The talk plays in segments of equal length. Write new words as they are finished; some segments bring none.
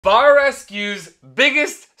Bar Rescue's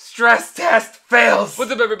biggest stress test fails. What's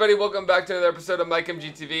up, everybody? Welcome back to another episode of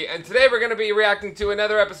MikeMGTV, and today we're going to be reacting to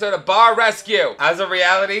another episode of Bar Rescue. As a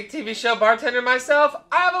reality TV show bartender myself,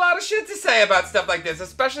 I have a lot of shit to say about stuff like this,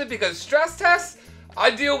 especially because stress tests I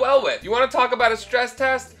deal well with. You want to talk about a stress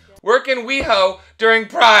test? Work in WeHo during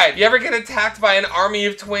Pride. You ever get attacked by an army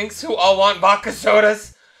of twinks who all want vodka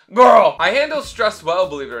sodas? Girl, I handle stress well,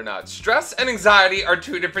 believe it or not. Stress and anxiety are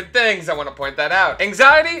two different things, I want to point that out.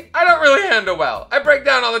 Anxiety, I don't really handle well. I break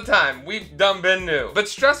down all the time. We've done been new. But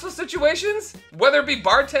stressful situations, whether it be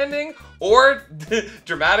bartending or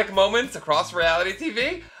dramatic moments across reality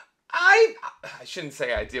TV, I shouldn't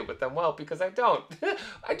say I deal with them well because I don't.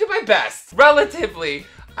 I do my best. Relatively,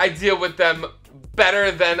 I deal with them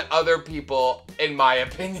better than other people, in my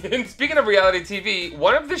opinion. Speaking of reality TV,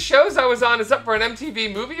 one of the shows I was on is up for an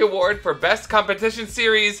MTV Movie Award for Best Competition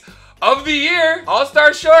Series of the Year.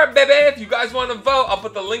 All-Star Short, baby. If you guys want to vote, I'll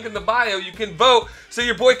put the link in the bio. You can vote so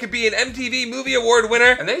your boy could be an MTV Movie Award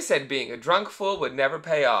winner. And they said being a drunk fool would never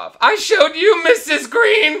pay off. I showed you, Mrs.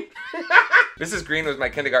 Green. Mrs. Green was my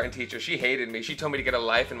kindergarten teacher. She hated me. She told me to get a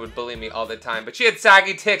life and would bully me all the time. But she had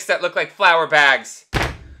saggy tits that looked like flour bags.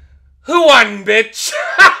 Who won, bitch?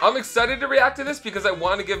 I'm excited to react to this because I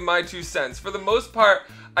want to give my 2 cents. For the most part,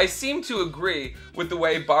 I seem to agree with the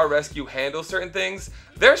way Bar Rescue handles certain things.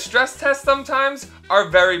 Their stress tests sometimes are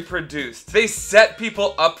very produced. They set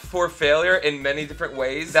people up for failure in many different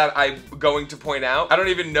ways that I'm going to point out. I don't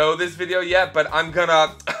even know this video yet, but I'm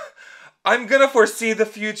gonna foresee the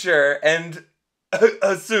future and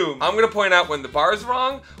assume. I'm gonna point out when the bar is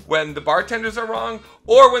wrong, when the bartenders are wrong,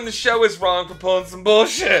 or when the show is wrong for pulling some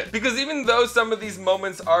bullshit. Because even though some of these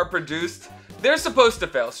moments are produced, they're supposed to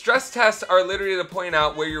fail. Stress tests are literally to point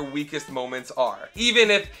out where your weakest moments are,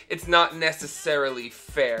 even if it's not necessarily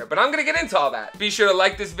fair. But I'm gonna get into all that. Be sure to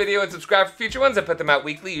like this video and subscribe for future ones. I put them out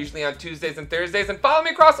weekly, usually on Tuesdays and Thursdays. And follow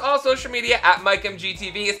me across all social media at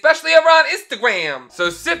MikeMGTV, especially over on Instagram. So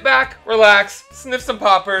sit back, relax, sniff some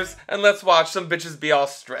poppers, and let's watch some bitches be all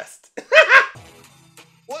stressed.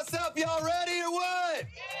 What's up, y'all ready or what?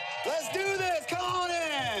 Let's do this, come on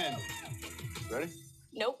in. Ready?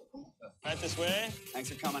 Nope. Right this way.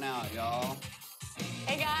 Thanks for coming out, y'all.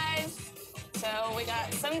 Hey guys. So we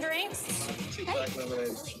got some drinks. Two black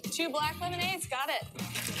lemonades. 2 black lemonades, got it.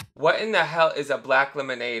 What in the hell is a black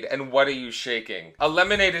lemonade and what are you shaking? A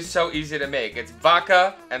lemonade is so easy to make. It's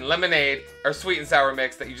vodka and lemonade or sweet and sour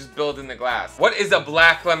mix that you just build in the glass. What is a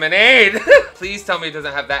black lemonade? Please tell me it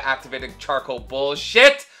doesn't have that activated charcoal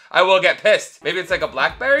bullshit. I will get pissed. Maybe it's like a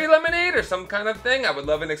blackberry lemonade or some kind of thing. I would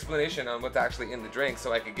love an explanation on what's actually in the drink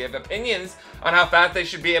so I could give opinions on how fast they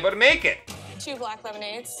should be able to make it. 2 black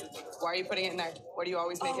lemonades. Why are you putting it in there? Why do you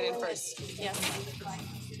always make it in first? Yes.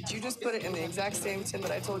 Did you just put it in the exact same tin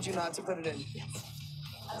that I told you not to put it in?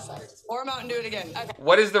 Pour them out and do it again. Okay.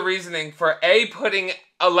 What is the reasoning for putting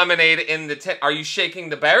a lemonade in the tin? Are you shaking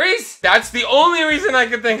the berries? That's the only reason I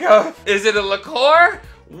could think of. Is it a liqueur?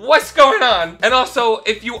 What's going on? And also,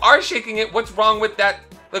 if you are shaking it, what's wrong with that?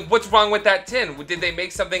 Like, what's wrong with that tin? Did they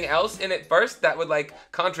make something else in it first that would, like,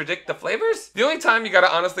 contradict the flavors? The only time you gotta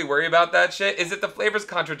honestly worry about that shit is if the flavors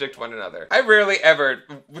contradict one another. I rarely ever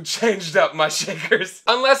changed up my shakers.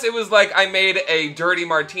 Unless it was like I made a dirty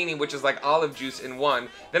martini, which is like olive juice in one,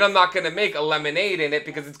 then I'm not gonna make a lemonade in it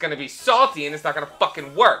because it's gonna be salty and it's not gonna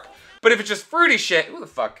fucking work. But if it's just fruity shit, who the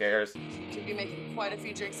fuck cares? Should be making quite a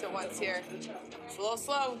few drinks at once here. It's a little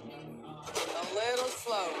slow. A little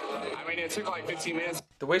slow. I mean, it took like 15 minutes.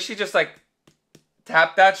 The way she just like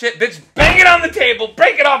tapped that shit, bitch, bang it on the table,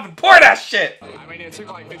 break it off and pour that shit. I mean, it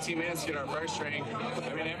took like 15 minutes to get our first drink.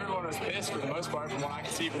 I mean, everyone was pissed for the most part from what I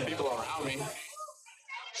could see from people around me.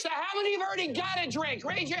 So how many have already got a drink?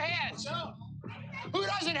 Raise your hands. Who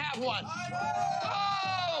doesn't have one?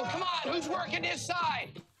 Oh, come on, who's working this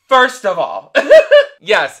side? First of all,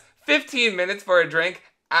 yes, 15 minutes for a drink,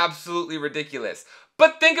 absolutely ridiculous.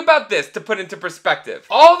 But think about this to put into perspective.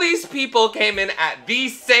 All these people came in at the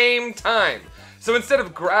same time. So instead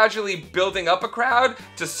of gradually building up a crowd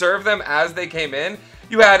to serve them as they came in,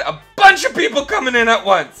 you had a bunch of people coming in at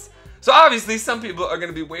once. So obviously some people are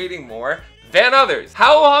gonna be waiting more than others.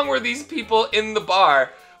 How long were these people in the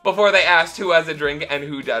bar before they asked who has a drink and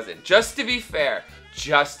who doesn't? Just to be fair,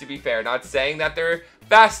 not saying that they're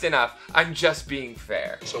fast enough, I'm just being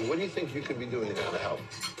fair. So what do you think you could be doing now to help?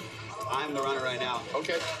 I'm the runner right now.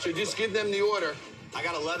 Okay, so just give them the order. I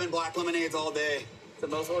got 11 black lemonades all day. The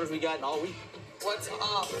most orders we got in all week. What's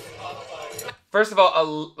up? First of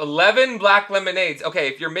all, 11 black lemonades. Okay,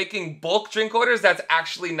 if you're making bulk drink orders, that's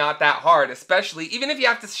actually not that hard, especially even if you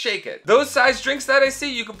have to shake it. Those size drinks that I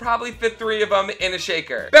see, you could probably fit 3 of them in a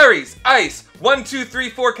shaker. Berries, ice, 1, 2, 3,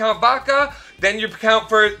 4 count vodka. Then you count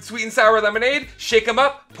for sweet and sour lemonade, shake them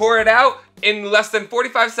up, pour it out. In less than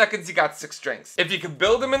 45 seconds, you got 6 drinks. If you can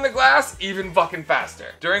build them in the glass, even fucking faster.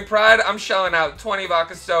 During Pride, I'm shelling out 20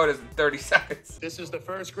 vodka sodas in 30 seconds. This is the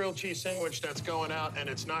first grilled cheese sandwich that's going out, and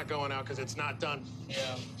it's not going out because it's not done.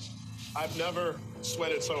 Yeah. I've never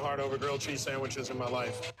sweated so hard over grilled cheese sandwiches in my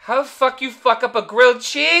life. How the fuck you fuck up a grilled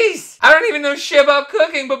cheese? I don't even know shit about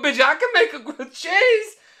cooking, but bitch, I can make a grilled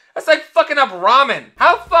cheese. That's like fucking up ramen.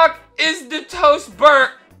 How fuck is the toast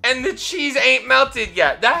burnt and the cheese ain't melted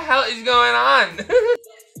yet? The hell is going on?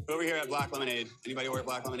 Over here at Black Lemonade. Anybody order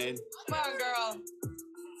Black Lemonade? Come on, girl.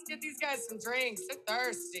 Let's get these guys some drinks. They're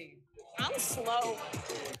thirsty. I'm slow.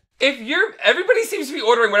 Everybody seems to be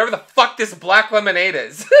ordering whatever the fuck this black lemonade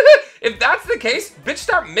is. If that's the case, bitch,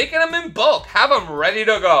 start making them in bulk. Have them ready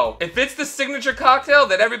to go. If it's the signature cocktail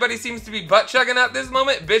that everybody seems to be butt chugging at this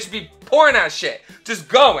moment, bitch, be pouring that shit. Just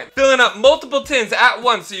going. Filling up multiple tins at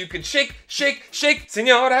once so you can shake, shake, shake.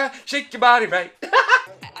 Senora, shake your body right.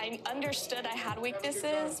 I understood I had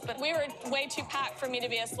weaknesses, but we were way too packed for me to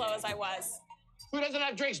be as slow as I was. Who doesn't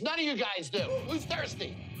have drinks? None of you guys do. Who's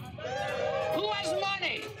thirsty? Who has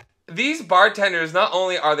money? These bartenders, not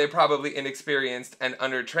only are they probably inexperienced and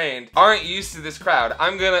undertrained, aren't used to this crowd.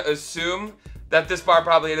 I'm gonna assume that this bar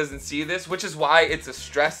probably doesn't see this, which is why it's a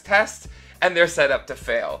stress test and they're set up to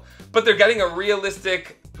fail. But they're getting a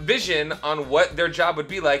realistic vision on what their job would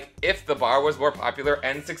be like if the bar was more popular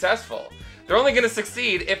and successful. They're only gonna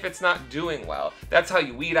succeed if it's not doing well. That's how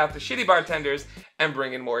you weed out the shitty bartenders and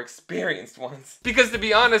bring in more experienced ones. Because to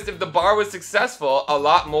be honest, if the bar was successful, a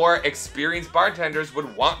lot more experienced bartenders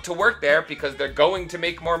would want to work there because they're going to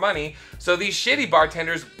make more money, so these shitty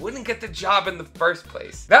bartenders wouldn't get the job in the first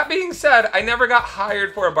place. That being said, I never got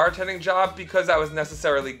hired for a bartending job because I was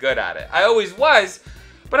necessarily good at it. I always was,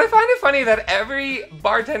 but I find it funny that every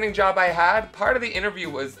bartending job I had, part of the interview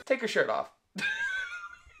was, take your shirt off.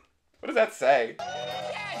 What does that say?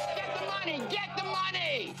 Yes, get the money, get the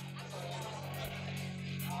money!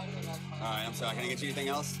 All right, I'm sorry. Can I get you anything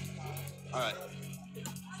else? All right.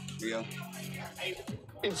 Here you go.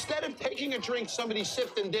 Instead of taking a drink somebody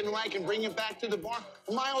sipped and didn't like and bringing it back to the bar,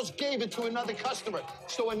 Miles gave it to another customer.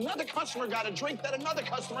 So another customer got a drink that another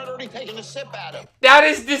customer had already taken a sip out of. That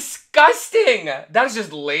is disgusting. That is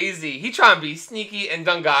just lazy. He trying to be sneaky and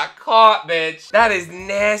done got caught, bitch. That is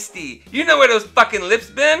nasty. You know where those fucking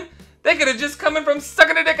lips been? They could have just come in from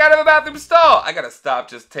sucking a dick out of a bathroom stall. I gotta stop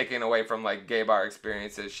just taking away from like gay bar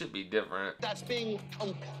experiences. Should be different. That's being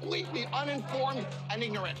completely uninformed and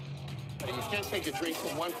ignorant. You can't take a drink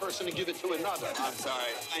from one person and give it to another. I'm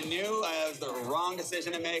sorry. I knew I was the wrong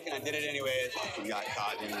decision to make, and I did it anyways. You got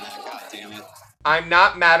caught doing that. God damn it. I'm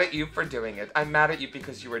not mad at you for doing it. I'm mad at you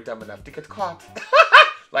because you were dumb enough to get caught.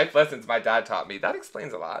 Life lessons my dad taught me. That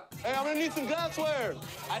explains a lot. Hey, I'm gonna need some glassware.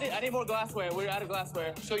 I need more glassware. We're out of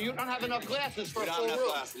glassware. So you don't have enough glasses for We a don't full have room?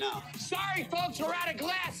 enough glass, no. Sorry, folks, we're out of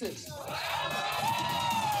glasses.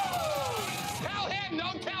 Tell him,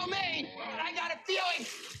 don't tell me. I got a feeling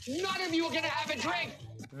none of you are gonna have a drink.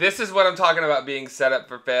 This is what I'm talking about being set up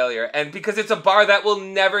for failure. And because it's a bar that will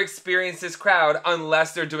never experience this crowd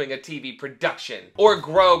unless they're doing a TV production or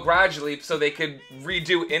grow gradually so they could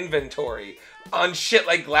redo inventory on shit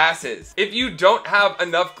like glasses. If you don't have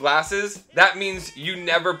enough glasses, that means you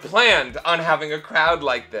never planned on having a crowd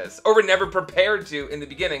like this or were never prepared to in the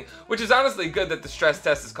beginning, which is honestly good that the stress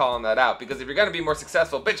test is calling that out, because if you're gonna be more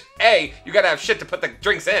successful, bitch, A, you gotta have shit to put the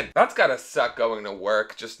drinks in. That's gotta suck going to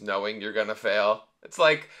work just knowing you're gonna fail. It's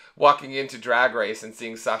like walking into Drag Race and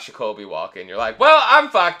seeing Sasha Colby walk in. You're like, well, I'm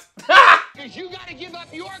fucked. Because you gotta give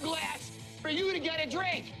up your glass for you to get a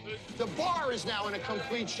drink. The bar is now in a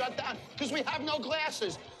complete shutdown because we have no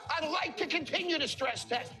glasses. I'd like to continue the stress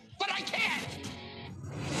test, but I can't.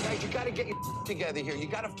 Guys, you gotta get your together here. You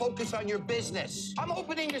gotta focus on your business. I'm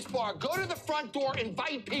opening this bar. Go to the front door,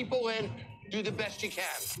 invite people in, do the best you can.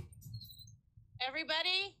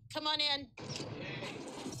 Everybody, come on in.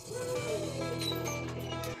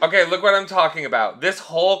 Okay, look what I'm talking about. This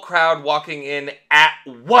whole crowd walking in at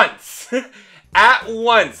once. At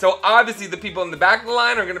once. So obviously the people in the back of the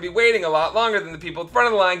line are gonna be waiting a lot longer than the people in front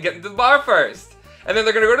of the line getting to the bar first. And then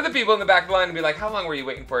they're gonna go to the people in the back of the line and be like, how long were you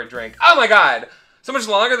waiting for a drink? Oh my God, so much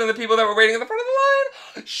longer than the people that were waiting in the front of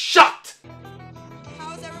the line? Shocked!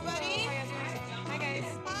 How's everybody? Hi, guys.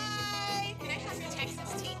 Hi. Can I have your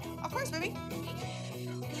Texas tea? Of course, baby.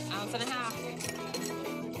 Ounce and a half.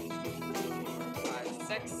 5,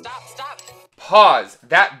 6. Stop. Pause.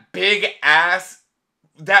 That big ass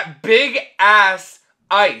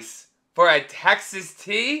ice for a Texas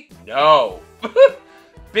tea? No.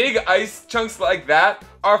 Big ice chunks like that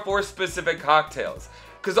are for specific cocktails.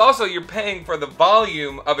 Because also you're paying for the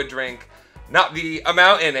volume of a drink, not the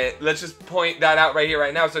amount in it. Let's just point that out right here,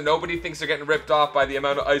 right now, so nobody thinks they're getting ripped off by the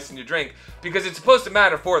amount of ice in your drink, because it's supposed to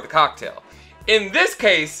matter for the cocktail. In this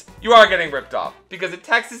case, you are getting ripped off, because a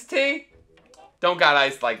Texas tea don't got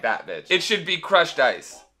ice like that, bitch. It should be crushed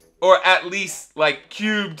ice, or at least like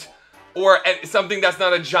cubed, or something that's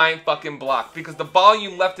not a giant fucking block, because the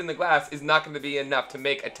volume left in the glass is not going to be enough to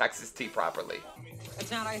make a Texas tea properly.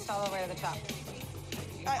 It's not iced all the way to the top.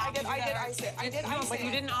 I did ice it. I did ice it. But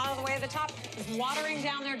you didn't all the way to the top. It's watering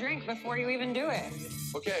down their drink before you even do it.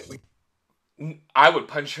 Okay. I would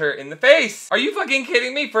punch her in the face. Are you fucking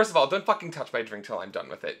kidding me? First of all, don't fucking touch my drink till I'm done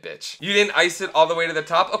with it, bitch. You didn't ice it all the way to the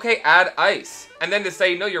top? Okay, add ice. And then to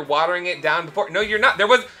say, no, you're watering it down before. No, you're not.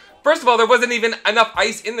 First of all, there wasn't even enough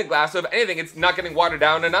ice in the glass, so if anything, it's not getting watered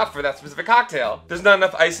down enough for that specific cocktail. There's not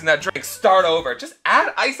enough ice in that drink. Start over. Just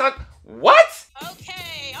add ice on. What?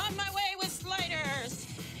 Okay, on my way with sliders.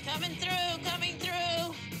 Coming through.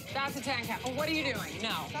 That's a 10 count. What are you doing?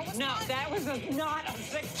 No, that was not a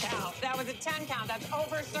 6 count. That was a 10 count. That's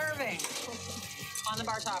over serving. On the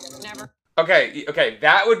bar top, never. Okay,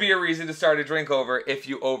 that would be a reason to start a drink over if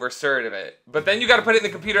you over-served it. But then you gotta put it in the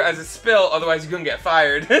computer as a spill, otherwise you're gonna get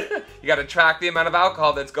fired. You gotta track the amount of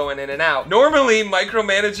alcohol that's going in and out. Normally,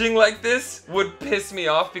 micromanaging like this would piss me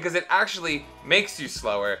off because it actually makes you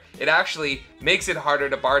slower. It actually makes it harder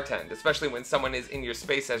to bartend, especially when someone is in your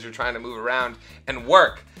space as you're trying to move around and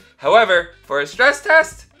work. However, for a stress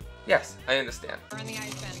test, yes, I understand. In the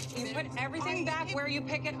ice bin. You put everything back where you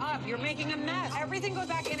pick it up. You're making a mess. Everything goes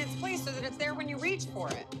back in its place so that it's there when you reach for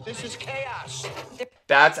it. This is chaos.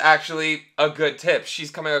 That's actually a good tip.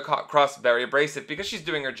 She's coming across very abrasive because she's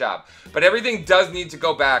doing her job. But everything does need to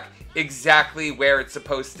go back exactly where it's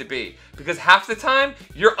supposed to be. Because half the time,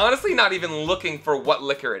 you're honestly not even looking for what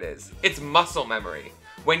liquor it is. It's muscle memory.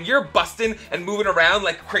 When you're busting and moving around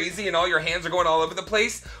like crazy and all your hands are going all over the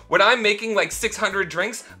place, when I'm making like 600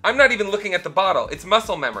 drinks, I'm not even looking at the bottle. It's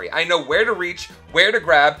muscle memory. I know where to reach, where to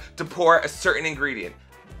grab to pour a certain ingredient.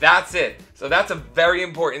 That's it. So that's a very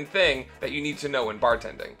important thing that you need to know in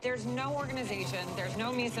bartending. There's no organization. There's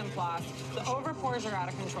no mise en place. The over pours are out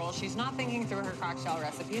of control. She's not thinking through her cocktail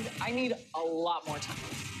recipes. I need a lot more time.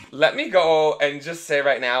 Let me go and just say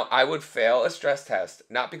right now, I would fail a stress test.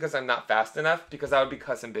 Not because I'm not fast enough, because I would be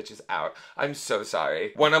cussing bitches out. I'm so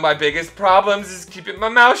sorry. One of my biggest problems is keeping my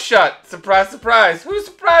mouth shut. Surprise, surprise. Who's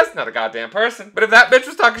surprised? Not a goddamn person. But if that bitch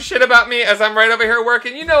was talking shit about me as I'm right over here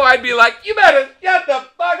working, you know I'd be like, you better get the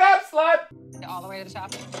fuck up, slut. All the way to the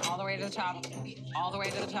top, all the way to the top, all the way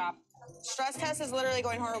to the top. Stress test is literally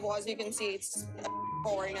going horrible, as you can see. It's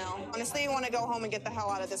right now. Honestly, you want to go home and get the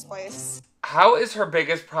hell out of this place. How is her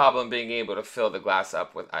biggest problem being able to fill the glass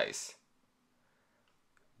up with ice?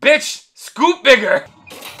 Bitch, scoop bigger.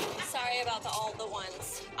 Sorry about all the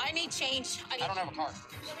ones. I need change. I don't have a card.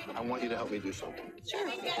 I want you to help me do something.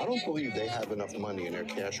 Sure. I don't believe they have enough money in their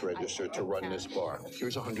cash register to run this bar.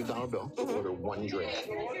 Here's a $100 bill. Order one drink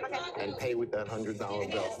and pay with that $100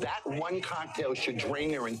 bill. That one cocktail should drain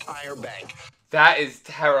their entire bank. That is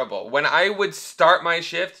terrible. When I would start my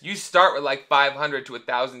shift, you start with like $500 to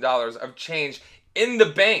 $1,000 of change in the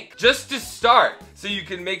bank just to start so you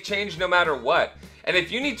can make change no matter what. And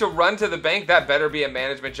if you need to run to the bank, that better be a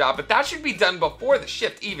management job, but that should be done before the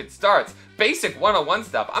shift even starts. Basic 101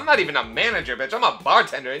 stuff. I'm not even a manager, bitch. I'm a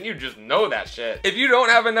bartender, and you just know that shit. If you don't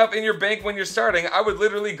have enough in your bank when you're starting, I would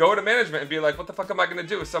literally go to management and be like, what the fuck am I gonna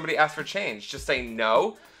do if somebody asks for change? Just say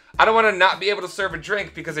no? I don't want to not be able to serve a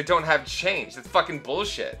drink because I don't have change. That's fucking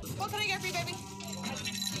bullshit. What can I get for you, baby?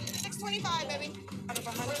 $6.25, baby. Out of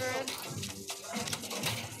 100.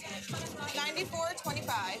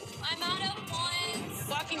 $94.25. I'm out of ones.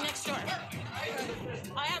 Walking next door.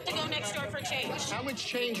 I have to go next door for change. How much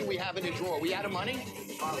change do we have in the drawer? We out of money?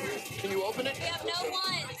 Can you open it? We have no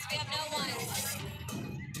ones. We have no ones.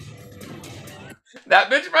 That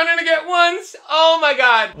bitch running to get ones? Oh my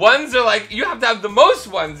god. Ones are like, you have to have the most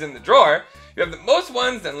ones in the drawer. You have the most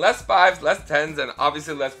ones, then less fives, less tens, and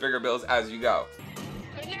obviously less bigger bills as you go.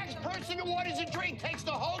 The next person who orders a drink takes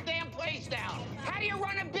the whole damn place down. How do you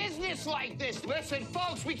run a business like this? Listen,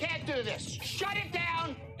 folks, we can't do this. Shut it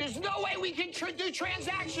down. There's no way we can do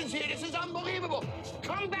transactions here. This is unbelievable.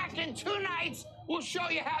 Come back in 2 nights. We'll show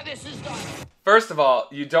you how this is done. First of all,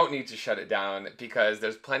 you don't need to shut it down because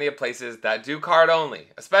there's plenty of places that do card only,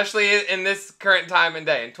 especially in this current time and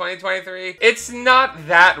day. In 2023, it's not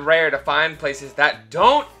that rare to find places that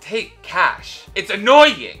don't take cash. It's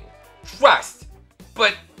annoying, trust,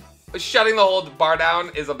 but shutting the whole bar down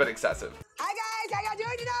is a bit excessive. Hi guys, how y'all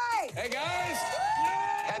doing today? Hey, guys.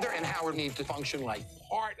 Heather and Howard need to function like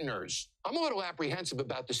partners. I'm a little apprehensive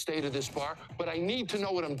about the state of this bar, but I need to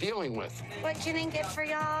know what I'm dealing with. What can I get for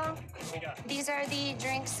y'all? These are the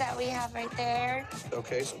drinks that we have right there.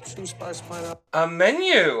 Okay, so 2 spiced pineapple. A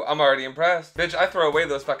menu! I'm already impressed. Bitch, I throw away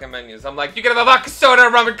those fucking menus. I'm like, you can have a vodka soda,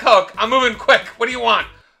 rum and coke. I'm moving quick. What do you want?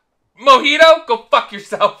 Mojito? Go fuck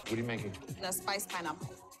yourself. What are you making? The spiced pineapple.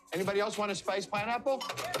 Anybody else want a spiced pineapple?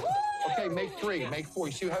 Okay, make 3, make 4.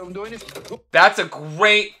 You see how I'm doing this? That's a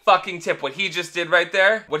great fucking tip. What he just did right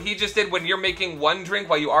there. What he just did when you're making one drink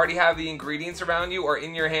while you already have the ingredients around you or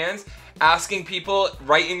in your hands, asking people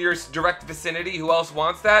right in your direct vicinity who else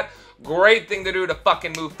wants that. Great thing to do to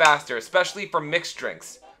fucking move faster, especially for mixed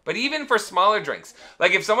drinks. But even for smaller drinks,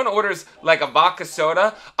 like if someone orders like a vodka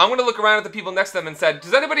soda, I'm gonna look around at the people next to them and said,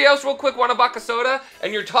 does anybody else real quick want a vodka soda?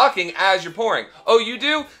 And you're talking as you're pouring. Oh, you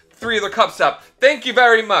do? 3 other cups up. Thank you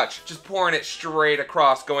very much. Just pouring it straight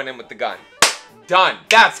across, going in with the gun. Done.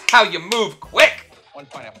 That's how you move quick. 1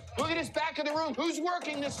 pineapple. Look at this back of the room. Who's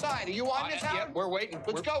working this side? Are you on this, Howard? Yeah, we're waiting.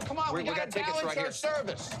 Let's go. Come on. We got to tickets balance right our here.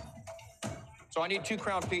 service. So I need 2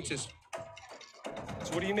 crown peaches.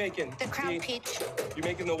 So what are you making? The crown peach. You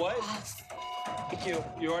making the what? Thank you.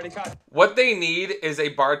 You already caught. What they need is a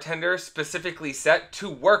bartender specifically set to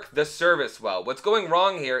work the service well. What's going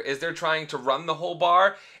wrong here is they're trying to run the whole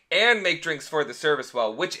bar and make drinks for the service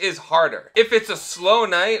well, which is harder. If it's a slow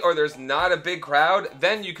night or there's not a big crowd,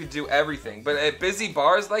 then you could do everything. But at busy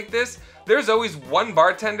bars like this, there's always one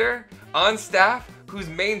bartender on staff whose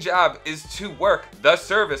main job is to work the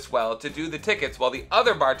service well to do the tickets while the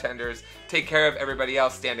other bartenders take care of everybody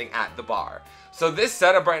else standing at the bar. So this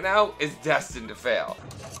setup right now is destined to fail.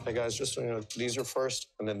 Hey guys, just so you know, these are first,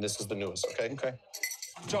 and then this is the newest, okay? Okay.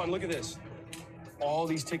 John, look at this. All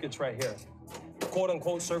these tickets right here.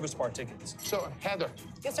 Quote-unquote service bar tickets. So, Heather.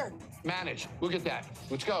 Yes, sir. Manage. Look at that.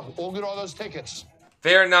 Let's go. We'll get all those tickets.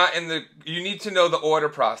 They're not in the, you need to know the order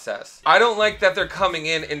process. I don't like that they're coming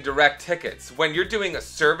in direct tickets. When you're doing a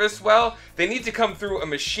service well, they need to come through a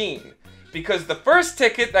machine. Because the first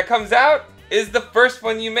ticket that comes out is the first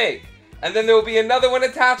one you make. And then there will be another one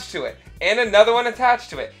attached to it. And another one attached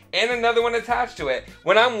to it. And another one attached to it.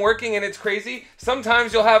 When I'm working and it's crazy,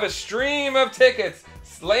 sometimes you'll have a stream of tickets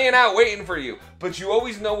laying out waiting for you. But you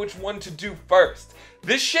always know which one to do first.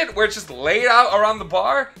 This shit where it's just laid out around the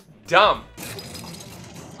bar, dumb.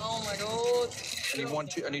 Oh my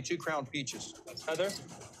god. I need 2 crown peaches. Heather?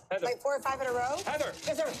 Heather? Like 4 or 5 in a row? Heather!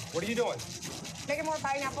 Yes, sir. What are you doing? Making more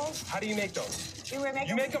pineapples. How do you make those? You were making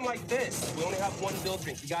You make them like this. We only have 1 bill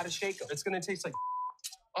drink. You gotta shake them. It's gonna taste like.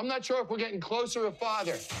 I'm not sure if we're getting closer or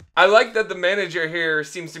farther. I like that the manager here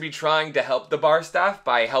seems to be trying to help the bar staff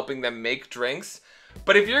by helping them make drinks.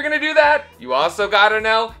 But if you're gonna do that, you also gotta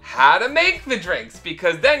know how to make the drinks,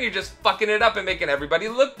 because then you're just fucking it up and making everybody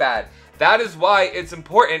look bad. That is why it's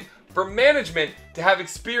important for management to have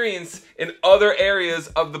experience in other areas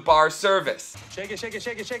of the bar service. Shake it, shake it,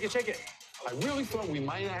 shake it, shake it, shake it. I really thought we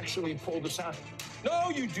might actually pull this out.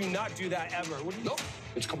 No, you do not do that ever. Nope.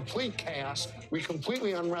 It's complete chaos. We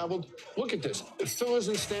completely unraveled. Look at this. If Phil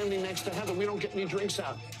isn't standing next to Heather, we don't get any drinks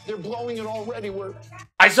out. They're blowing it already.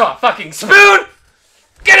 I saw a fucking spoon!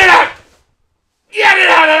 Get it out! Get it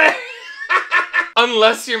out of there!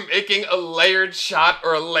 Unless you're making a layered shot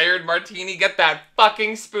or a layered martini, get that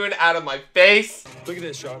fucking spoon out of my face. Look at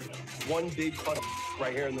this, Sean. 1 big clump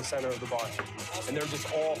right here in the center of the bar. And they're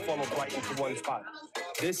just all funneled right into one spot.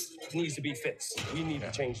 This needs to be fixed. We need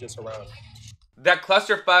to change this around. That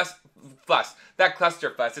clusterfuck,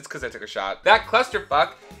 it's because I took a shot. That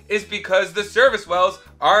clusterfuck is because the service wells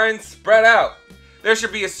aren't spread out. There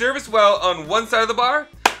should be a service well on one side of the bar,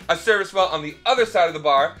 a service well on the other side of the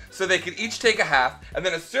bar, so they could each take a half, and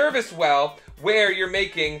then a service well where you're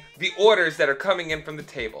making the orders that are coming in from the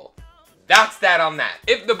table. That's that on that.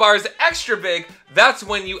 If the bar is extra big, that's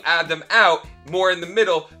when you add them out more in the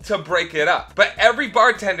middle to break it up. But every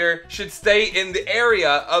bartender should stay in the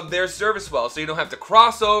area of their service well, so you don't have to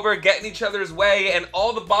cross over, get in each other's way, and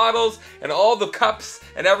all the bottles and all the cups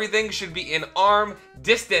and everything should be in arm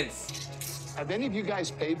distance. Have any of you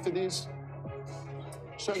guys paid for these?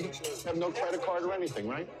 So you have no credit card or anything,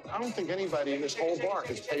 right? I don't think anybody in this whole bar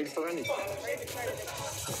has paid for anything.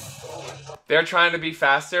 They're trying to be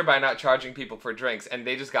faster by not charging people for drinks, and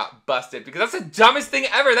they just got busted because that's the dumbest thing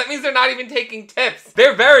ever. That means they're not even taking tips.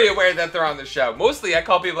 They're very aware that they're on the show. Mostly, I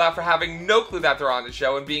call people out for having no clue that they're on the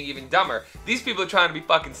show and being even dumber. These people are trying to be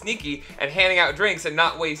fucking sneaky and handing out drinks and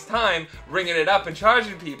not waste time ringing it up and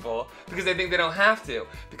charging people because they think they don't have to,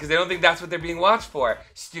 because they don't think that's what they're being watched for.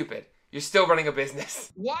 Stupid. You're still running a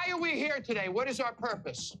business. Why are we here today? What is our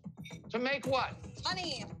purpose? To make what?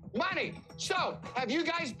 Money. Money. So, have you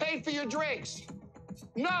guys paid for your drinks?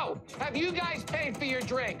 No. Have you guys paid for your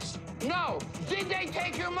drinks? No. Did they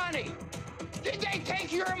take your money? Did they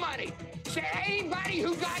take your money? So anybody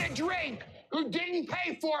who got a drink who didn't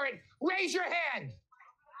pay for it, raise your hand.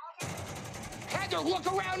 Heather, look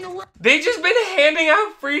around the room. They just been handing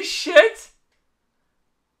out free shit?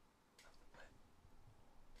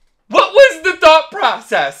 What was the thought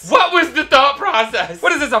process? What was the thought process?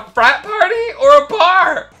 What is this, a frat party or a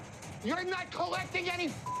bar? You're not collecting any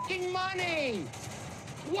fucking money.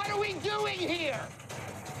 What are we doing here?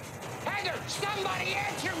 Heather, somebody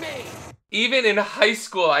answer me. Even in high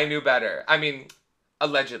school, I knew better. I mean,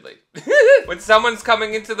 allegedly. When someone's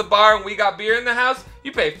coming into the bar and we got beer in the house,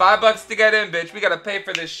 you pay $5 to get in, bitch. We gotta pay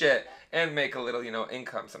for this shit. And make a little, you know,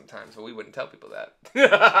 income sometimes, but we wouldn't tell people that.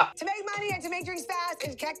 To make money and to make drinks fast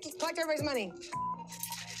and collect everybody's money.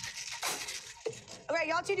 Okay,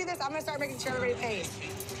 y'all two do this. I'm gonna start making sure everybody pays.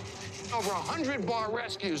 Over 100 bar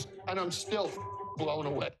rescues, and I'm still blown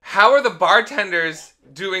away. How are the bartenders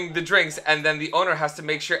doing the drinks and then the owner has to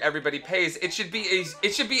make sure everybody pays? It should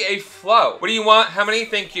be a flow. What do you want? How many?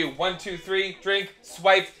 Thank you. 1, 2, 3, drink,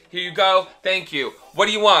 swipe, here you go, thank you. What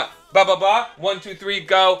do you want? Blah, blah, blah. 1, 2, 3,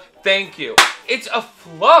 go. Thank you. It's a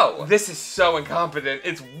flow. This is so incompetent.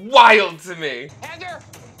 It's wild to me. Heather,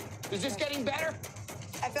 is this getting better?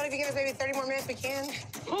 I feel like if you give us maybe 30 more minutes, we can.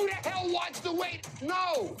 Who the hell wants to wait?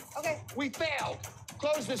 No. Okay. We failed.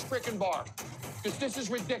 Close this frickin' bar. Because this is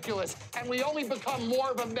ridiculous. And we only become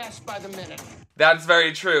more of a mess by the minute. That's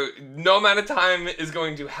very true. No amount of time is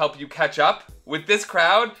going to help you catch up. With this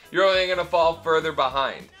crowd, you're only going to fall further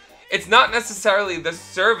behind. It's not necessarily the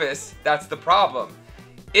service that's the problem.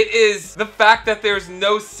 It is the fact that there's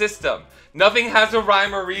no system. Nothing has a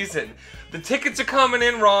rhyme or reason. The tickets are coming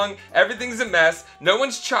in wrong, everything's a mess, no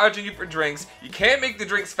one's charging you for drinks, you can't make the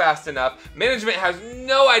drinks fast enough, management has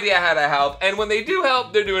no idea how to help, and when they do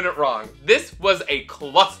help, they're doing it wrong. This was a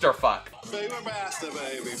clusterfuck. Flavor blaster,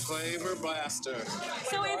 baby. Flavor blaster.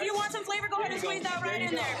 So if you want some flavor, go ahead and squeeze that right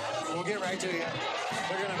in there. We'll get right to you.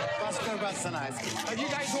 We're gonna bust the knife. Have you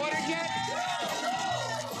guys ordered yet?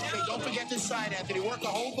 Okay, don't forget this side, Anthony. Work the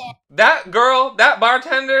whole bar. That girl, that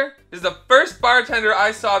bartender, is the first bartender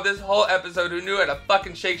I saw this whole episode who knew how to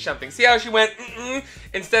fucking shake something. See how she went,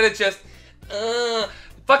 instead of just,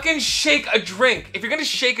 fucking shake a drink. If you're gonna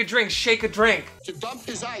shake a drink, shake a drink. To dump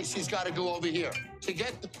his ice, he's got to go over here. To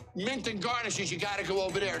get the mint and garnishes, you got to go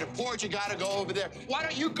over there. To port, you got to go over there. Why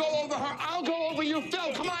don't you go over her? I'll go over you,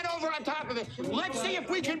 Phil. Come on over on top of it. Let's see if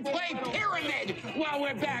we can play pyramid while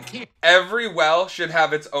we're back here. Every well should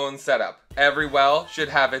have its own setup. Every well should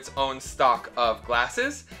have its own stock of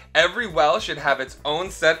glasses. Every well should have its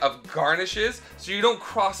own set of garnishes so you don't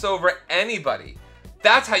cross over anybody.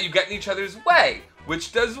 That's how you get in each other's way.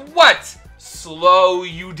 Which does what? Slow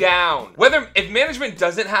you down. If management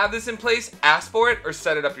doesn't have this in place, ask for it or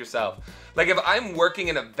set it up yourself. Like if I'm working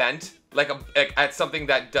an event, like at something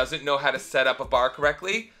that doesn't know how to set up a bar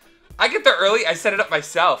correctly, I get there early, I set it up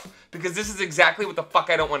myself because this is exactly what the fuck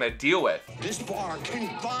I don't want to deal with. This bar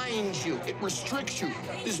confines you. It restricts you.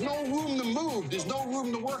 There's no room to move. There's no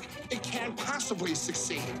room to work. It can't possibly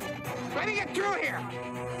succeed. Let me get through here.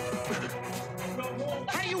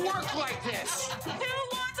 How do you work like this? Who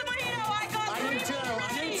wants a burrito? I got I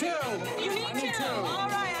need two. You need two. All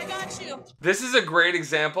right, I got you. This is a great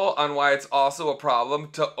example on why it's also a problem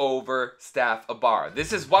to overstaff a bar.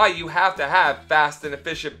 This is why you have to have fast and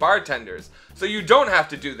efficient bartenders, so you don't have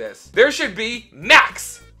to do this. There should be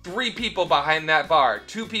max 3 people behind that bar.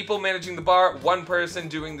 2 people managing the bar, 1 person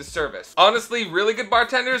doing the service. Honestly, really good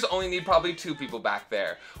bartenders only need probably 2 people back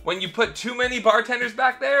there. When you put too many bartenders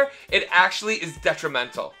back there, it actually is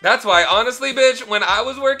detrimental. That's why, honestly, bitch, when I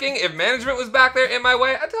was working, if management was back there in my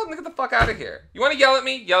way, I'd tell them to get the fuck out of here. You wanna yell at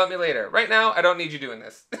me? Yell at me later. Right now, I don't need you doing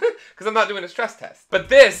this, because I'm not doing a stress test. But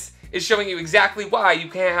this is showing you exactly why you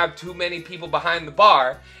can't have too many people behind the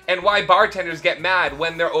bar and why bartenders get mad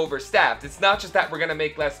when they're overstaffed. It's not just that we're gonna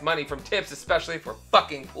make less money from tips, especially if we're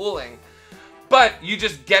fucking pooling, but you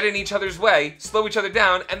just get in each other's way, slow each other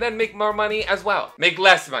down, and then make more money as well. Make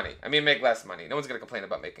less money. I mean, make less money. No one's gonna complain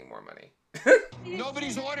about making more money.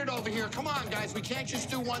 Nobody's ordered over here. Come on, guys. We can't just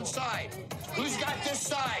do one side. Who's got this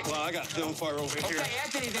side? Well, I got film far over here. Okay,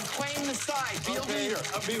 Anthony, then claim the side. Be a leader.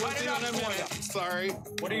 I'll be with you in a minute. Sorry.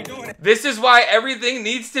 What are you doing? This is why everything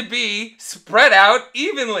needs to be spread out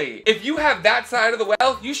evenly. If you have that side of the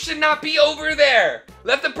well, you should not be over there.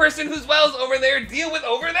 Let the person whose well's over there deal with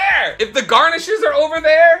over there. If the garnishes are over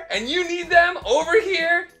there and you need them over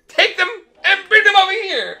here, take them and bring them over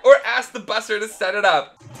here. Or ask the busser to set it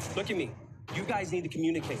up. Look at me. You guys need to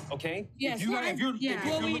communicate, okay? Yes. If you're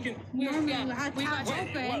looking.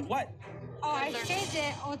 What? Oh, I saved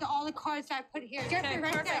it with all the cards I put here. Okay,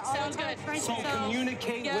 perfect. Sounds good. So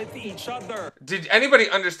communicate with each other. Did anybody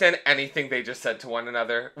understand anything they just said to one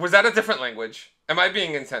another? Was that a different language? Am I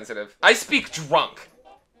being insensitive? I speak drunk,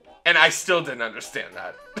 and I still didn't understand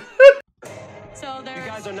that. So there's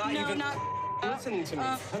You guys are not even listening to me.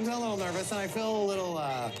 I'm a little nervous, and I feel a little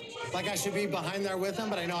like I should be behind there with him,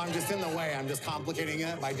 but I know I'm just in the way. I'm just complicating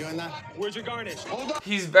it by doing that. Where's your garnish? Hold on.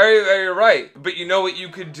 He's very, very right. But you know what you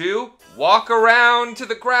could do? Walk around to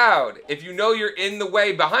the crowd. If you know you're in the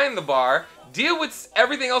way behind the bar, deal with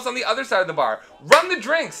everything else on the other side of the bar. Run the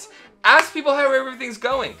drinks. Ask people how everything's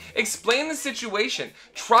going. Explain the situation.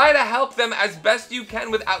 Try to help them as best you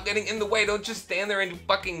can without getting in the way. Don't just stand there and do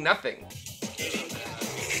fucking nothing.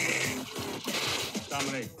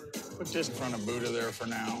 Dominic, put this in front of Buddha there for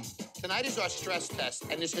now. Tonight is our stress test,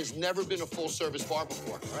 and this has never been a full-service bar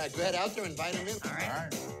before. All right, go ahead out there and invite them in. All right.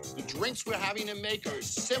 The drinks we're having them make are as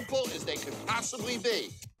simple as they could possibly be.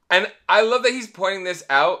 And I love that he's pointing this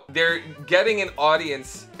out. They're getting an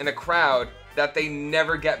audience and a crowd that they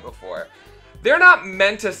never get before. They're not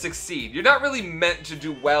meant to succeed. You're not really meant to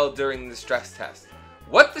do well during the stress test.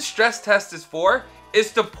 What the stress test is for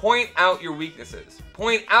is to point out your weaknesses.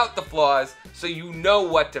 Point out the flaws so you know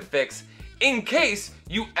what to fix in case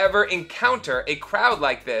you ever encounter a crowd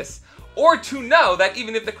like this, or to know that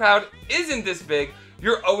even if the crowd isn't this big,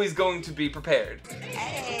 you're always going to be prepared.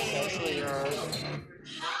 Especially yours.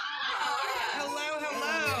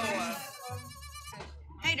 Hello.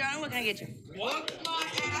 Hey, darling, what can I get you? What? My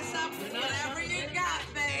ass up with whatever you got,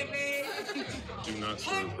 baby. Do not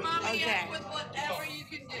serve. Okay. With whatever you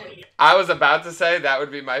can do. I was about to say that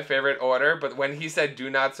would be my favorite order, but when he said do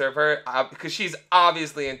not serve her, because she's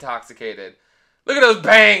obviously intoxicated. Look at those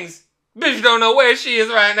bangs! Bitch don't know where she is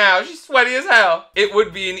right now. She's sweaty as hell. It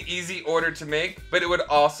would be an easy order to make, but it would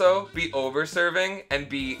also be over-serving and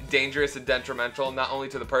be dangerous and detrimental, not only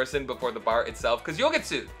to the person, but for the bar itself, because you'll get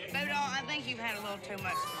sued. Baby doll, I think you've had a little too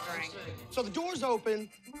much to drink. So the door's open,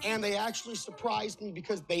 and they actually surprised me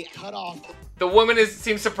because they cut off. The woman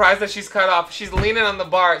seems surprised that she's cut off. She's leaning on the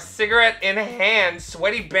bar, cigarette in hand,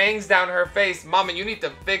 sweaty bangs down her face. Mama, you need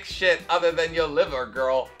to fix shit other than your liver,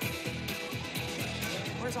 girl.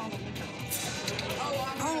 Where's all the liquor?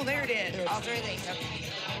 Oh, there it is. All three of these.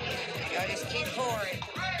 Okay. Y'all just keep pouring.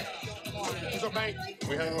 Where's our bank?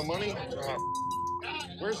 We have no money?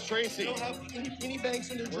 Where's Tracy? You don't have any banks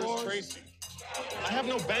in their drawers? Where's Tracy? I have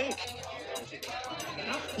no bank.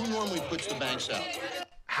 Who normally puts the banks out?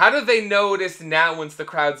 How do they notice now once the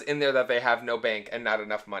crowd's in there that they have no bank and not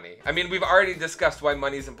enough money? I mean, we've already discussed why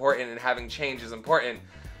money is important and having change is important.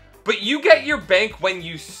 But you get your bank when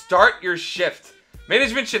you start your shift.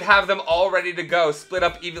 Management should have them all ready to go, split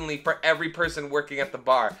up evenly for every person working at the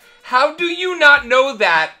bar. How do you not know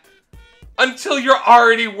that until you're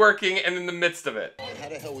already working and in the midst of it? How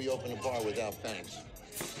the hell we open a bar without banks?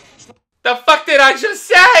 The fuck did I just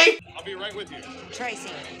say? I'll be right with you.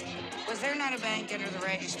 Tracy, was there not a bank under the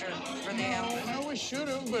register for them? No, we should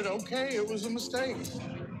have, but okay, it was a mistake.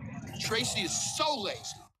 Tracy is so lazy.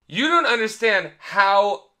 You don't understand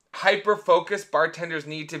how hyper-focused bartenders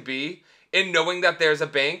need to be in knowing that there's a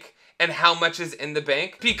bank and how much is in the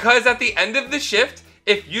bank. Because at the end of the shift,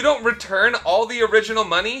 if you don't return all the original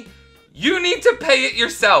money, you need to pay it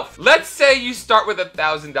yourself. Let's say you start with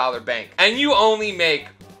 $1,000 bank and you only make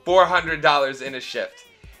 $400 in a shift.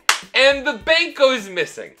 And the bank goes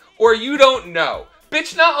missing, or you don't know.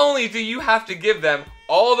 Bitch, not only do you have to give them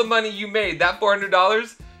all the money you made, that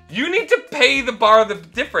 $400, you need to pay the bar the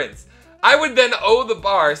difference. I would then owe the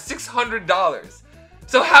bar $600.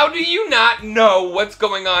 So how do you not know what's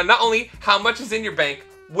going on? Not only how much is in your bank,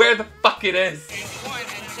 where the fuck it is. 1 and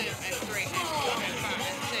 2 and 3 and 4 and 5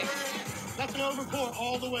 and 6. That's an overpour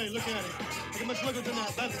all the way. Look at it. Look much liquor than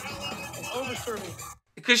that. That's over-serving.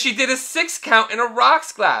 Because she did a 6 count in a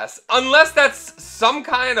rocks glass. Unless that's some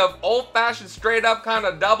kind of old-fashioned straight-up kind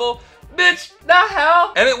of double. Bitch, the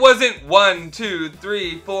hell? And it wasn't 1, 2,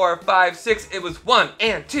 3, 4, 5, 6. It was 1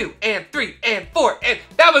 and 2 and 3 and 4. And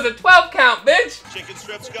that was a 12 count, bitch. Chicken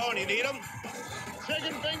strips going. You need them?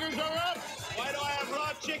 Chicken fingers are up. Why do I have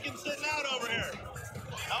raw chicken sitting out over here.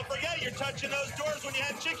 Don't forget, you're touching those doors when you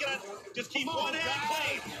have chicken. Just keep one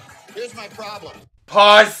hand clean. Here's my problem.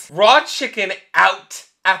 Pause. Raw chicken out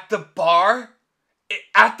at the bar?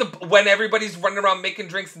 When everybody's running around making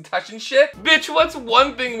drinks and touching shit? Bitch, what's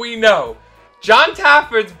one thing we know? John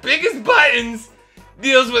Taffer's biggest buttons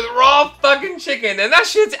deals with raw fucking chicken, and that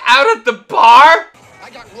shit's out at the bar? I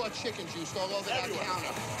got raw chicken juice all over that counter.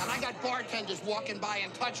 And I got bartenders walking by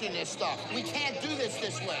and touching this stuff. We can't do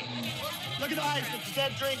this way. Look at the ice. It's a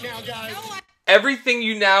dead drink now, guys. Everything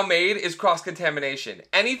you now made is cross-contamination.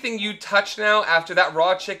 Anything you touch now after that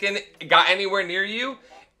raw chicken got anywhere near you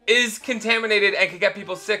is contaminated and can get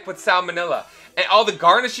people sick with salmonella. And all the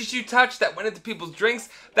garnishes you touched that went into people's drinks,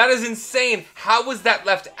 that is insane. How was that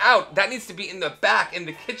left out? That needs to be in the back, in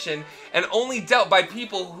the kitchen, and only dealt by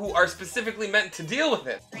people who are specifically meant to deal with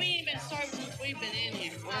it. We ain't been starved since we've been in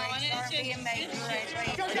here. Oh, and it's just made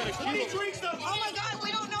right. 20 drinks though. Oh my God,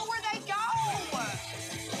 we don't know where they go.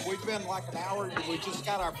 We've been like an hour, we just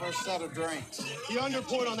got our first set of drinks. The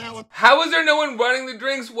underport on that one. How is there no one running the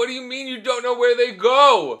drinks? What do you mean you don't know where they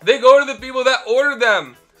go? They go to the people that order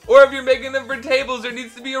them. Or if you're making them for tables, there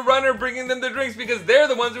needs to be a runner bringing them the drinks because they're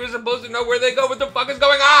the ones who are supposed to know where they go. What the fuck is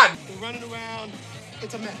going on? We're running around.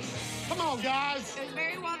 It's a mess. Come on, guys. It's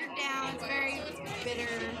very watered down. It's very bitter.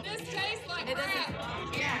 This tastes like It crap.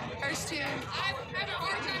 doesn't. Yeah, first two. I'm having a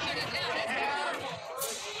hard time getting it down.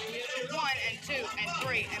 1 and 2 and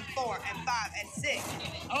 3 and 4 and 5 and 6.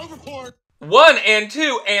 Overport. 1 and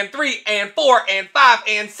 2 and 3 and 4 and 5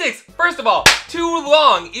 and 6. First of all, too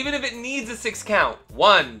long, even if it needs a 6 count.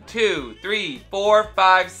 1, 2, 3, 4,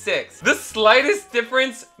 5, 6. The slightest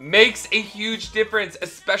difference makes a huge difference,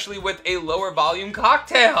 especially with a lower volume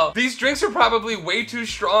cocktail. These drinks are probably way too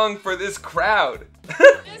strong for this crowd. This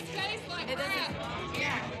tastes like It crap. doesn't.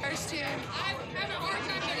 Yeah, first two. I'm having a hard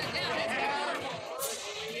time getting it down.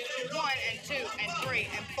 1 and 2 and 3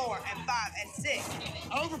 and 4 and 5 and 6.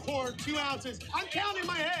 Overport, 2 ounces. I'm counting in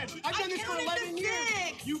my head. I've done this for 11 years.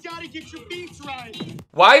 You gotta get your beats right.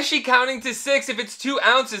 Why is she counting to 6 if it's 2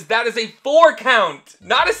 ounces? That is a 4 count,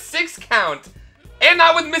 not a 6 count. And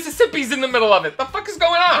not with Mississippi's in the middle of it. The fuck is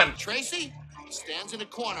going on? Tracy stands in a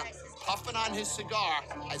corner, puffing on his cigar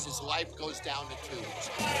as his life goes down the tubes.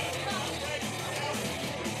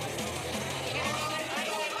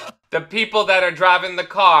 The people that are driving the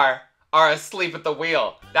car are asleep at the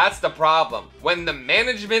wheel. That's the problem. When the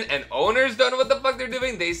management and owners don't know what the fuck they're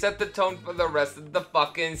doing, they set the tone for the rest of the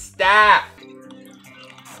fucking staff.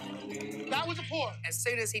 That was a pour. As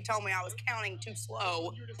soon as he told me I was counting too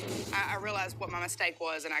slow, I realized what my mistake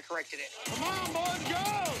was and I corrected it. Come on, boys,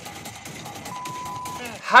 go.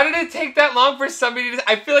 How did it take that long for somebody to...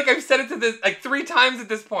 I feel like I've said it to this like 3 times at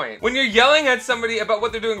this point. When you're yelling at somebody about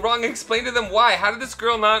what they're doing wrong, explain to them why. How did this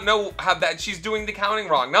girl not know how that she's doing the counting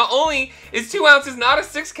wrong? Not only is 2 ounces not a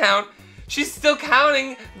 6 count, she's still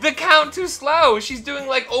counting the count too slow. She's doing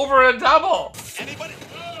like over a double. Anybody?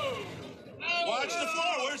 Watch the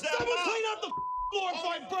floor. Where's that? Someone clean up the floor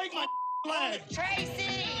before I break my leg.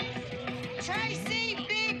 Tracy! Tracy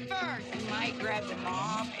Bigford! Mike grabbed the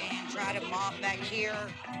mop and tried to mop back here.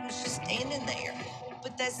 It was just standing there.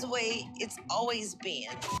 But that's the way it's always been.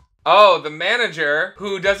 Oh, the manager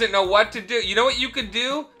who doesn't know what to do. You know what you could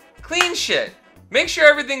do? Clean shit. Make sure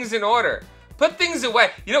everything's in order. Put things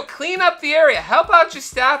away. You know, clean up the area. Help out your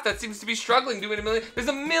staff that seems to be struggling doing there's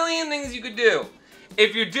a million things you could do.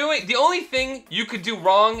 If you're doing, the only thing you could do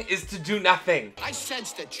wrong is to do nothing. I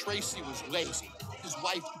sensed that Tracy was lazy. His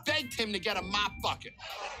wife begged him to get a mop bucket.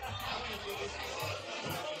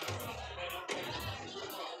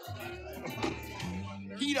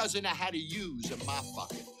 He doesn't know how to use a mop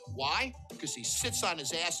bucket. Why? Because he sits on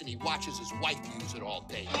his ass and he watches his wife use it all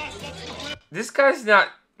day. This guy's not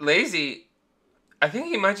lazy. I think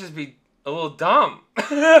he might just be a little dumb.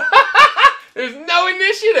 There's no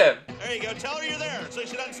initiative. There you go. Tell her you're there so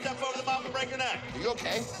she doesn't step over the mop and break her neck. Are you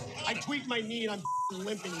okay? I tweaked my knee and I'm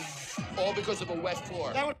limping now. All because of a wet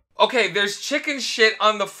floor. Okay, there's chicken shit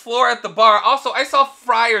on the floor at the bar. Also, I saw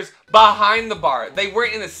fryers behind the bar. They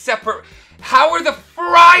weren't in a separate... How are the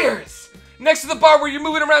fryers next to the bar where you're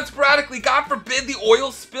moving around sporadically? God forbid the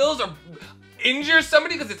oil spills or injure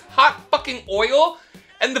somebody because it's hot fucking oil.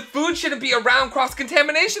 And the food shouldn't be around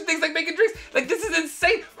cross-contamination, things like making drinks. Like, this is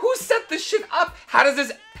insane. Who set this shit up? How does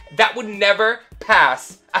this... That would never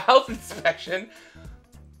pass a health inspection.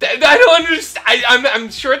 I don't understand.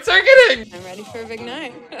 I'm short-circuiting. I'm ready for a big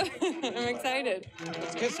night. I'm excited.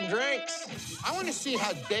 Let's get some drinks. I want to see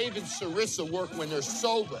how Dave and Sarissa work when they're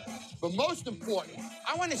sober. But most important,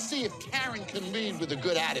 I want to see if Karen can lead with a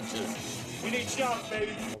good attitude. We need shots,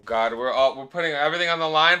 baby. Oh God, we're putting everything on the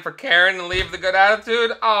line for Karen and leave the good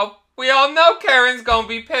attitude. Oh, we all know Karen's gonna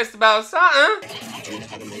be pissed about something. Do you know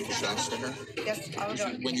how to make the shots to her? Yes, I'll do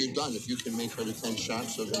it. When you're done, if you can make her the 10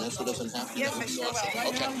 shots so Vanessa doesn't have to. Yes, I sure will.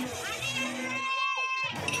 Okay.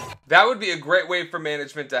 That would be a great way for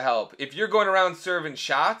management to help. If you're going around serving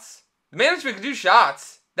shots, the management can do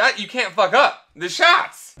shots. That you can't fuck up. The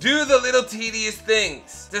shots. Do the little tedious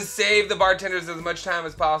things to save the bartenders as much time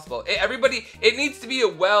as possible. It needs to be a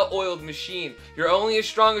well-oiled machine. You're only as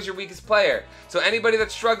strong as your weakest player. So anybody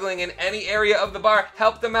that's struggling in any area of the bar,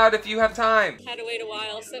 help them out if you have time. Had to wait a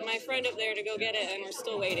while, sent my friend up there to go get it, and we're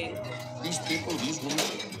still waiting. These people, these women,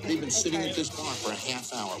 they've been sitting at this bar for a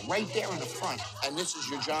half hour, right there in the front. And this is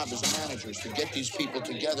your job as a manager, is to get these people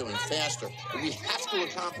together and faster. But we have to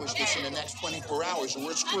accomplish this in the next 24 hours or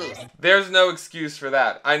we're screwed. There's no excuse for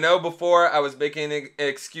that. I know before I was making an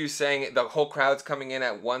excuse saying the whole crowd's coming in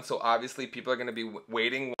at once, so obviously people are going to be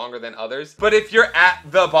waiting longer than others. But if you're at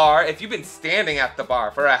the bar, if you've been standing at the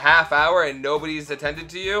bar for a half hour and nobody's attended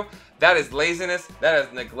to you, that is laziness, that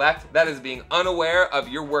is neglect, that is being unaware of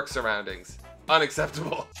your work surroundings.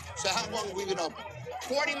 Unacceptable. So how long have we been open?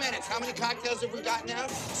 40 minutes. How many cocktails have we got now?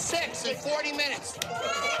 6 in 40 minutes.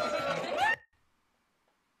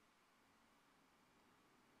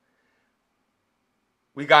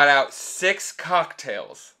 We got out 6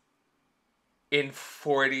 cocktails in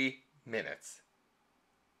 40 minutes.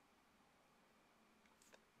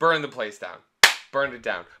 Burn the place down. Burned it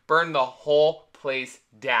down. Burn the whole place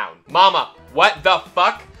down. Mama, what the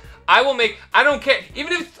fuck? I don't care,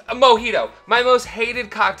 even if it's a mojito, my most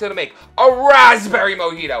hated cocktail to make, a raspberry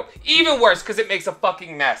mojito. Even worse, because it makes a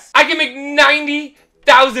fucking mess. I can make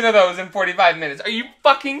 90,000 of those in 45 minutes. Are you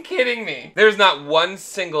fucking kidding me? There's not one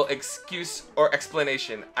single excuse or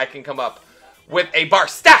explanation I can come up with a bar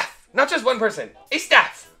staff, not just one person, a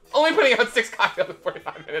staff. Only putting out 6 cocktails in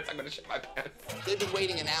 45 minutes, I'm gonna shit my pants. They've been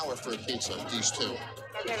waiting an hour for a pizza, these two.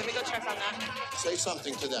 Okay, let me go check on that. Say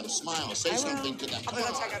something to them. Smile. Say something to them. I'm gonna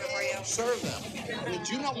check on it for you. Serve them. I mean,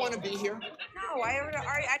 do you not want to be here? No,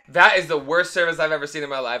 That is the worst service I've ever seen in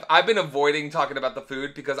my life. I've been avoiding talking about the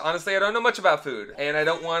food because honestly I don't know much about food. And I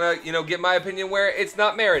don't want to, get my opinion where it's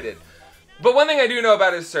not merited. But one thing I do know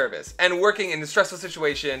about is service and working in a stressful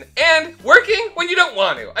situation and working when you don't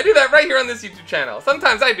want to. I do that right here on this YouTube channel.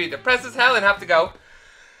 Sometimes I'd be depressed as hell and have to go,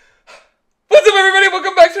 what's up everybody,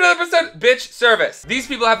 welcome back to another episode. Bitch service. These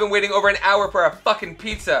people have been waiting over an hour for a fucking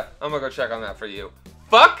pizza. I'm gonna go check on that for you.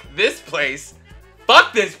 Fuck this place.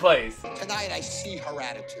 Fuck this place. Tonight I see her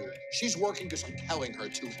attitude. She's working because I'm telling her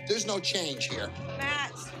to. There's no change here.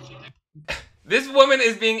 Matt. This woman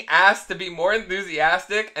is being asked to be more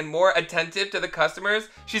enthusiastic and more attentive to the customers.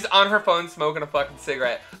 She's on her phone smoking a fucking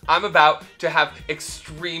cigarette. I'm about to have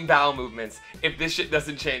extreme bowel movements if this shit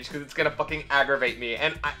doesn't change because it's gonna fucking aggravate me.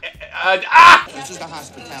 And This is the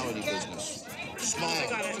hospitality business. Smile.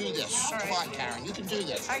 Do this. Come on, Karen. You can do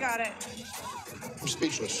this. I got it. I'm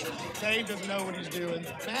speechless. Dave doesn't know what he's doing.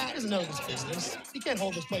 Matt doesn't know this business. He can't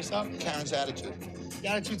hold this place up. Karen's attitude. The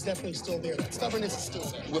attitude's definitely still there. That stubbornness is still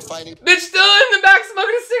there. We're fighting. Bitch still in the back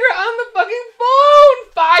smoking a cigarette on the fucking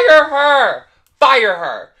phone. Fire her. Fire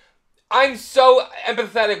her. I'm so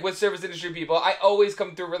empathetic with service industry people. I always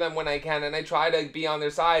come through for them when I can and I try to be on their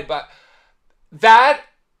side, but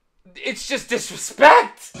it's just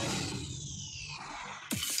disrespect.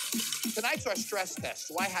 Tonight's our stress test,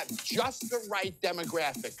 so I have just the right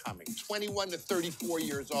demographic coming. 21 to 34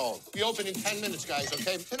 years old. We open in 10 minutes, guys,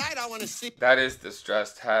 okay? Tonight I want to see... That is the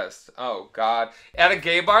stress test. Oh, God. At a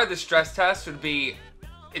gay bar, the stress test would be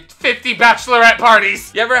 50 bachelorette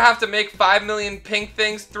parties. You ever have to make 5 million pink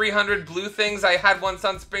things, 300 blue things? I had once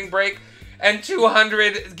on spring break. And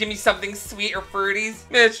 200, give me something sweet or fruities.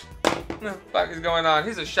 Mitch, what the fuck is going on?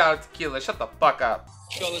 Here's a shot of tequila. Shut the fuck up.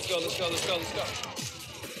 Let's go.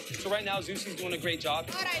 So right now, Zusi's doing a great job.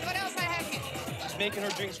 All right, what else I have here? She's making her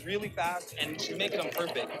drinks really fast, and she's making them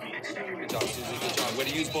perfect. Good job, Susie. Good job. Way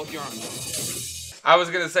to use both your arms. I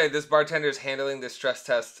was gonna say, this bartender is handling this stress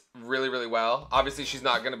test really, really well. Obviously, she's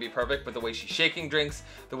not gonna be perfect, but the way she's shaking drinks,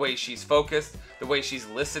 the way she's focused, the way she's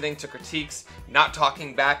listening to critiques, not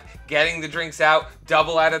talking back, getting the drinks out,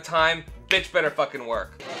 double at a time, bitch better fucking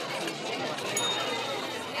work.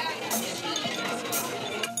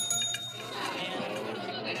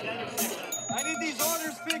 I need these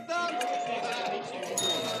orders picked up.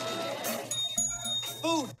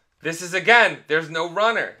 Food. This is, again, there's no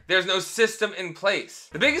runner. There's no system in place.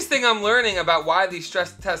 The biggest thing I'm learning about why these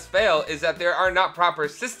stress tests fail is that there are not proper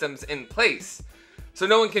systems in place. So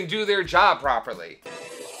no one can do their job properly.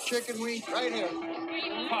 Chicken wing right here.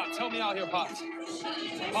 Pops, help me out here, Pops.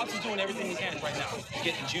 Pops is doing everything he can right now.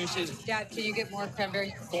 Getting juices. Dad, can you get more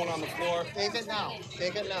cranberry? Going on the floor. Take it now.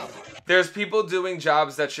 Take it now. There's people doing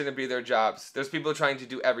jobs that shouldn't be their jobs. There's people trying to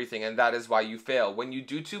do everything, and that is why you fail. When you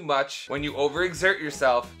do too much, when you overexert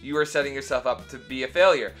yourself, you are setting yourself up to be a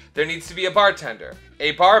failure. There needs to be a bartender,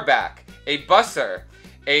 a bar back, a busser,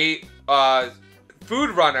 a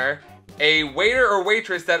food runner, a waiter or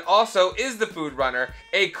waitress that also is the food runner,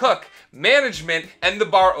 a cook, management, and the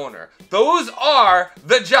bar owner. Those are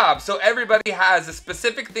the jobs. So everybody has a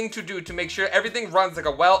specific thing to do to make sure everything runs like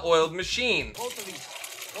a well-oiled machine. Both of these.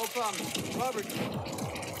 No problem. Robert.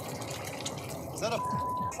 Is that a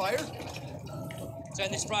fire?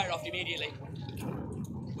 Turn this fryer off immediately.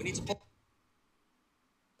 We need to put...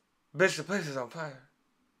 Bitch, the place is on fire.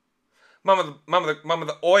 Mama,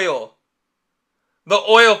 the oil. The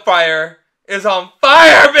oil fryer is on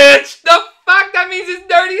fire, bitch! The fuck? That means it's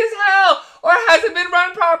dirty as hell! Or hasn't been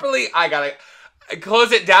run properly. I gotta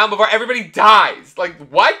close it down before everybody dies. Like,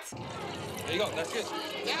 what? There you go, that's good.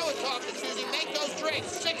 Now we're talking, Susie. Make those drinks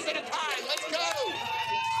 6 at a time. Let's go!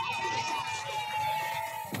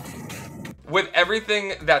 With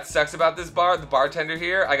everything that sucks about this bar, the bartender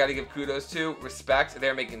here, I gotta give kudos to, respect.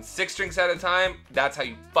 They're making 6 drinks at a time. That's how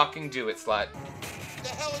you fucking do it, slut. What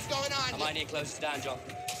the hell is going on? I might need to close this down, John.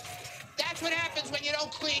 That's what happens when you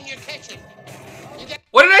don't clean your kitchen.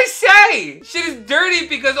 What did I say? Shit is dirty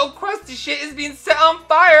because old crusty shit is being set on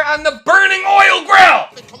fire on the burning oil grill!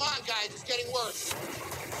 But come on, guys. It's getting worse.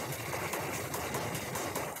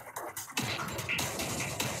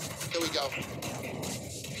 Here we go.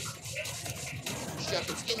 Chef,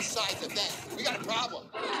 it's inside the vent. We got a problem.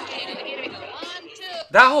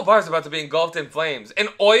 That whole bar is about to be engulfed in flames. An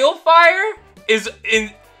oil fire is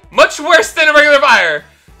much worse than a regular fire.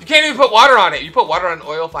 You can't even put water on it. You put water on an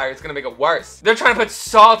oil fire, it's gonna make it worse. They're trying to put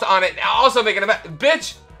salt on it, also making a mess.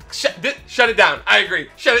 Bitch, shut it down. I agree.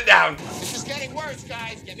 Shut it down. This is getting worse,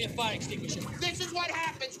 guys. Get me a fire extinguisher. This is what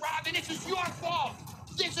happens, Robin. This is your fault.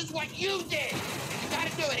 This is what you did. You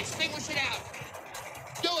gotta do it. Extinguish it out.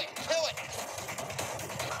 Do it. Kill it.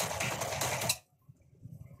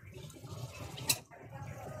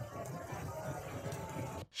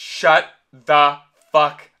 Shut the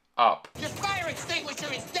fuck up. Your fire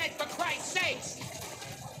extinguisher is dead, for Christ's sakes.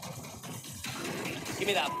 Give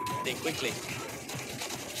me that thing quickly.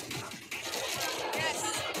 Yes.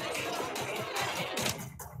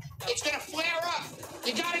 It's gonna flare up.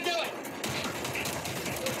 You gotta do it.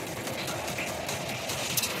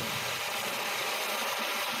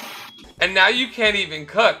 And now you can't even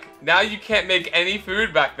cook. Now you can't make any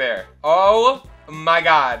food back there. Oh my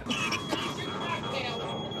God.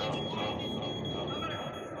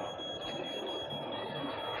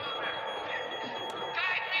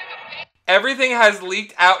 Everything has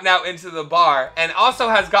leaked out now into the bar and also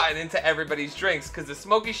has gotten into everybody's drinks because the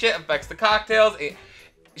smoky shit affects the cocktails.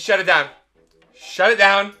 Shut it down. Shut it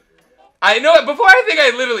down. I know it. Before I think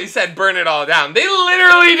I literally said burn it all down. They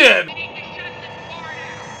literally did. I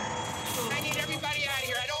need everybody out of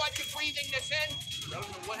here. I don't want you breathing this in. I don't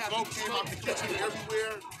know what happened. Smoke came out the kitchen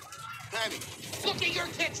everywhere. Patty. Look at your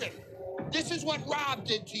kitchen. This is what Rob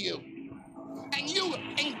did to you. And you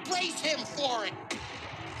embrace him for it.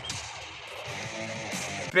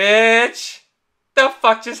 Bitch. The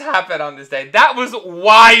fuck just happened on this day? That was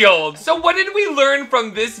wild. So what did we learn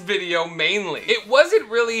from this video mainly? It wasn't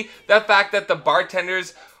really the fact that the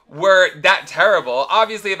bartenders were that terrible.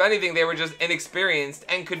 Obviously, if anything, they were just inexperienced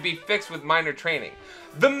and could be fixed with minor training.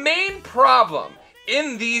 The main problem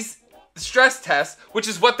in these stress tests, which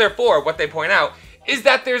is what they're for, what they point out, is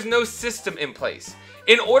that there's no system in place.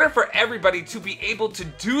 In order for everybody to be able to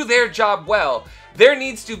do their job well, there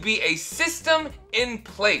needs to be a system in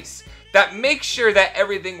place that makes sure that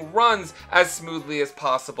everything runs as smoothly as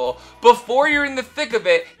possible before you're in the thick of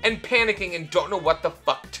it and panicking and don't know what the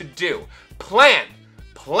fuck to do. Plan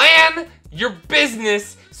your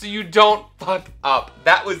business so you don't fuck up.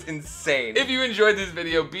 That was insane. If you enjoyed this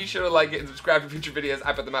video, be sure to like it and subscribe for future videos.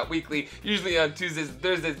 I put them out weekly, usually on Tuesdays and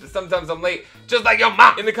Thursdays, but sometimes I'm late, just like your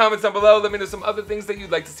mom. In the comments down below, let me know some other things that you'd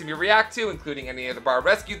like to see me react to, including any of the bar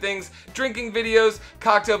rescue things, drinking videos,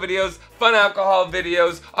 cocktail videos, fun alcohol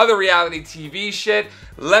videos, other reality TV shit.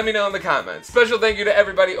 Let me know in the comments. Special thank you to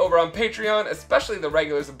everybody over on Patreon, especially the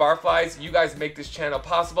regulars and barflies. You guys make this channel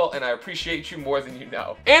possible, and I appreciate you more than you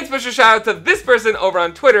know. And special shout out to this person over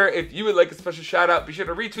on Twitter. If you would like a special shout out, be sure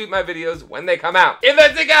to retweet my videos when they come out. If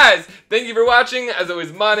that's it, guys, thank you for watching. As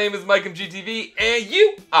always, my name is MikeMGTV, and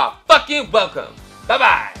you are fucking welcome.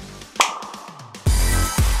 Bye-bye.